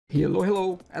Hello,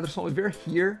 hello, Ederson Oliveira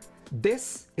here.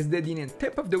 This is the DNN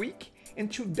tip of the week, and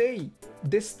today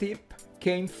this tip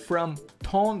came from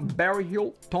Tom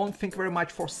Berryhill. Tom, thank you very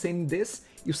much for sending this.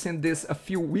 You sent this a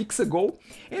few weeks ago,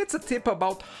 and it's a tip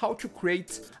about how to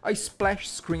create a splash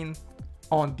screen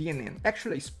on DNN.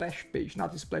 Actually, a splash page,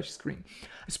 not a splash screen.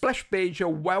 A splash page, a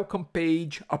welcome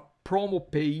page, a promo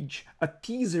page, a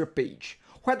teaser page.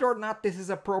 Whether or not this is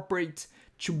appropriate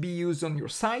to be used on your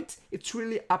site, it's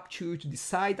really up to you to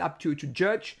decide, up to you to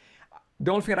judge. The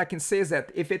only thing that I can say is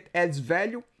that if it adds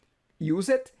value, use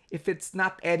it. If it's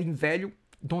not adding value,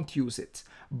 don't use it.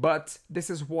 But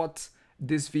this is what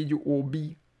this video will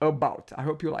be about. I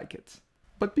hope you like it.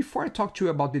 But before I talk to you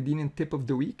about the DNN tip of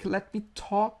the week, let me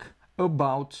talk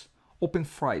about Open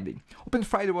Friday. Open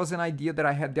Friday was an idea that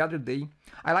I had the other day.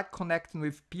 I like connecting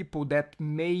with people that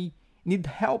may need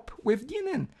help with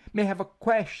DNN, may have a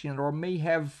question or may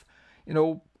have,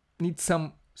 need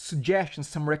some suggestions,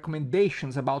 some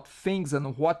recommendations about things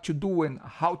and what to do and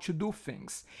how to do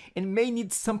things, and may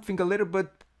need something a little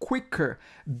bit quicker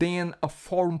than a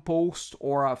forum post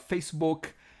or a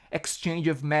Facebook exchange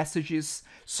of messages.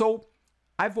 So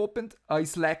I've opened a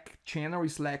Slack channel,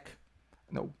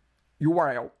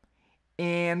 URL,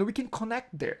 and we can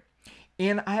connect there.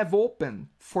 And I have opened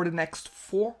for the next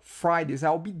 4 Fridays.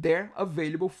 I'll be there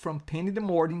available from 10 in the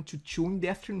morning to 2 in the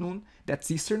afternoon.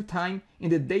 That's Eastern time.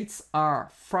 And the dates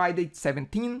are Friday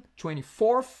 17,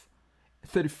 24th,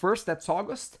 31st, that's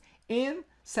August, and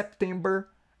September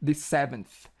the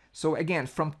 7th. So again,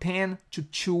 from 10 to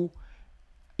 2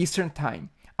 Eastern time.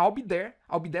 I'll be there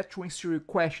to answer your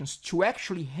questions, to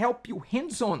actually help you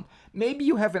hands-on. Maybe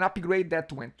you have an upgrade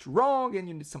that went wrong and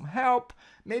you need some help.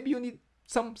 Maybe you need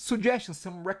some suggestions,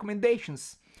 some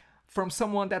recommendations from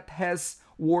someone that has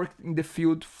worked in the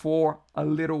field for a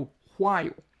little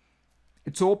while.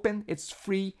 It's open, it's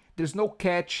free, there's no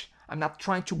catch. I'm not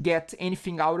trying to get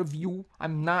anything out of you.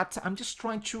 I'm just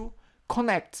trying to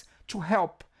connect, to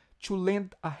help, to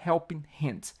lend a helping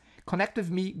hand. Connect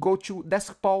with me, go to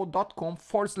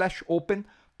deskpaul.com/open,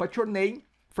 put your name,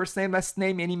 first name, last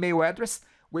name, and email address.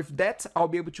 With that, I'll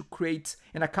be able to create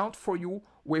an account for you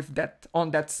with that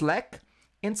on that Slack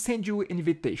and send you an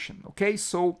invitation, okay?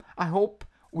 So I hope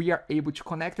we are able to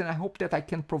connect, and I hope that I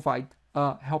can provide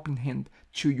a helping hand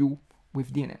to you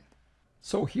with DNN.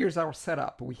 So here's our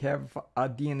setup. We have a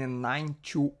DNN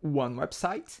 921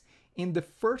 website. And the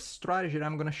first strategy that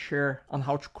I'm gonna share on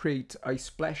how to create a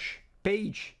splash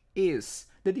page is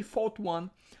the default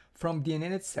one from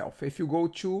DNN itself. If you go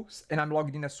to, and I'm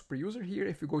logged in as super user here,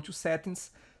 if you go to settings,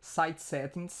 site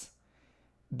settings,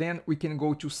 then we can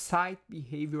go to site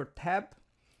behavior tab.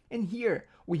 And here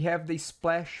we have the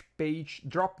splash page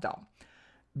dropdown.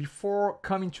 Before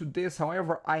coming to this,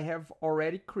 however, I have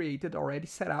already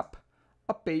set up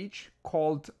a page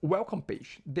called welcome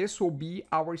page. This will be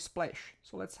our splash.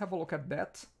 So let's have a look at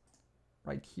that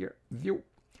right here, view.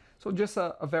 So just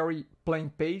a very plain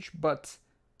page, but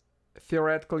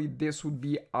theoretically this would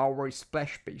be our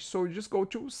splash page. So you just go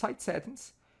to site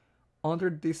settings. Under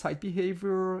the site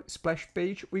behavior splash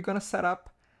page, we're gonna set up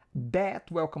that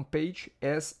welcome page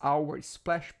as our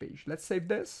splash page. Let's save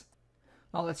this.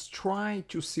 Now let's try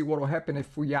to see what will happen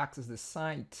if we access the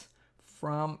site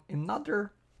from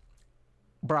another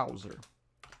browser.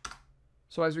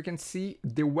 So as you can see,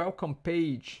 the welcome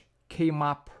page came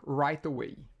up right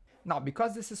away. Now,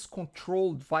 because this is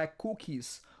controlled via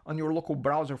cookies on your local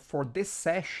browser for this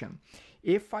session,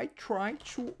 if I try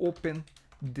to open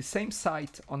the same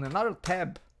site on another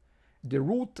tab, the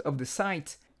root of the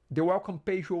site, the welcome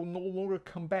page will no longer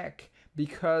come back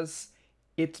because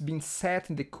it's been set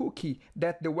in the cookie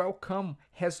that the welcome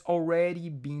has already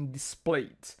been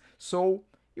displayed. So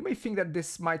you may think that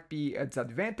this might be a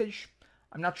disadvantage.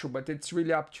 I'm not sure, but it's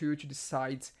really up to you to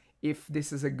decide if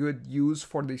this is a good use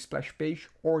for the splash page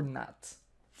or not.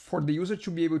 For the user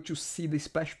to be able to see the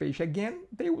splash page again,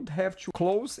 they would have to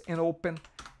close and open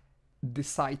the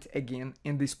site again,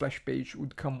 and the splash page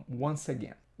would come once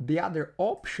again. The other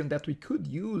option that we could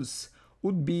use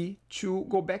would be to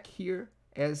go back here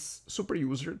as super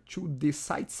user to the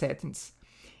site settings.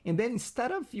 And then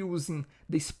instead of using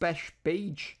the splash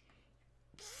page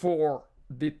for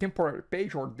the temporary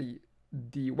page or the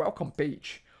welcome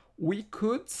page, we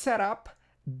could set up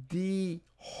the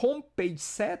home page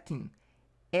setting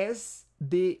as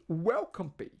the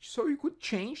welcome page. So you could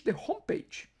change the home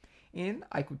page, and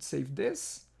I could save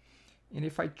this. And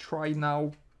if I try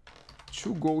now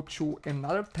to go to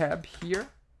another tab here,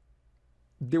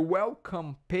 the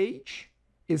welcome page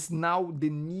is now the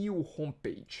new home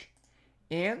page,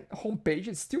 and home page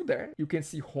is still there. You can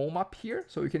see home up here,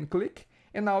 so you can click,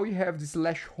 and now you have the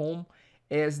 /home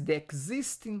as the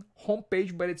existing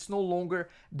homepage, but it's no longer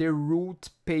the root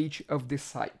page of the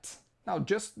site. Now,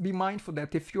 just be mindful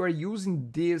that if you are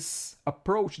using this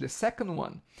approach, the second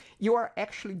one, you are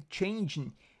actually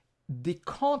changing the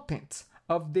content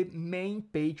of the main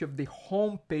page, of the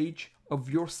home page of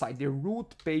your site, the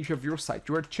root page of your site.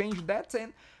 You are changing that,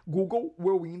 and Google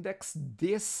will index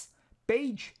this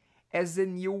page as a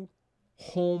new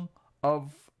home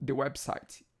of the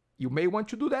website. You may want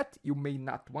to do that, you may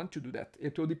not want to do that.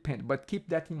 It will depend, but keep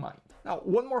that in mind. Now,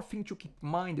 one more thing to keep in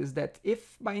mind is that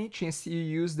if by any chance you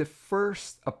use the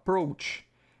first approach,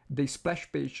 the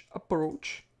splash page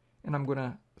approach, and I'm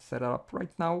gonna set it up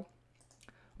right now.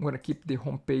 I'm gonna keep the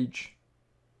home page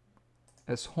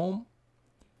as home,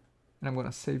 and I'm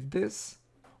gonna save this.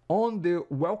 On the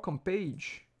welcome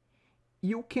page,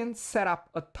 you can set up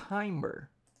a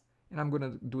timer, and I'm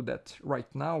gonna do that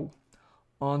right now.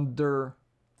 Under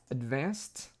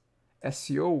Advanced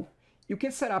SEO, you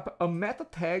can set up a meta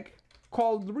tag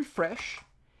called refresh,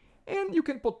 and you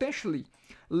can potentially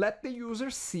let the user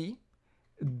see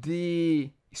the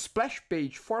splash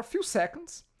page for a few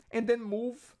seconds and then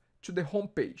move to the home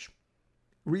page.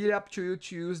 Really up to you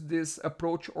to use this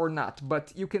approach or not,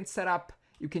 but you can set up,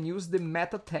 you can use the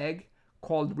meta tag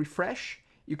called refresh.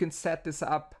 You can set this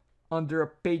up under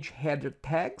page header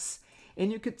tags, and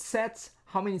you could set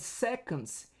how many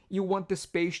seconds you want this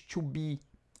page to be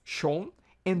shown,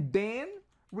 and then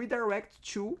redirect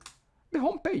to the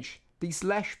home page, the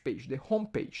slash page, the home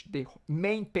page, the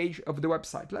main page of the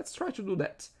website. Let's try to do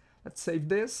that. Let's save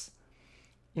this,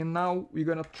 and now we're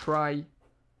gonna try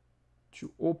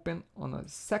to open on a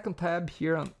second tab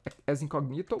here on, as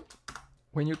incognito.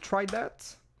 When you try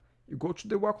that, you go to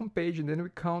the welcome page, and then we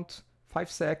count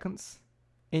 5 seconds,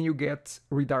 and you get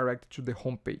redirected to the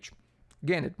home page.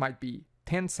 Again, it might be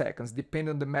 10 seconds,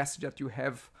 depending on the message that you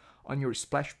have on your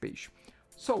splash page.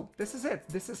 So this is it.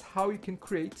 This is how you can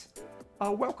create a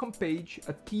welcome page,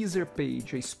 a teaser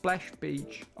page, a splash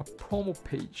page, a promo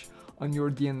page on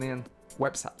your DNN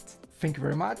website. Thank you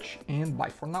very much, and bye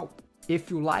for now. If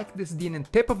you like this DNN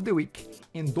tip of the week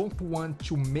and don't want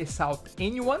to miss out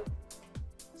anyone,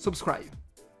 subscribe.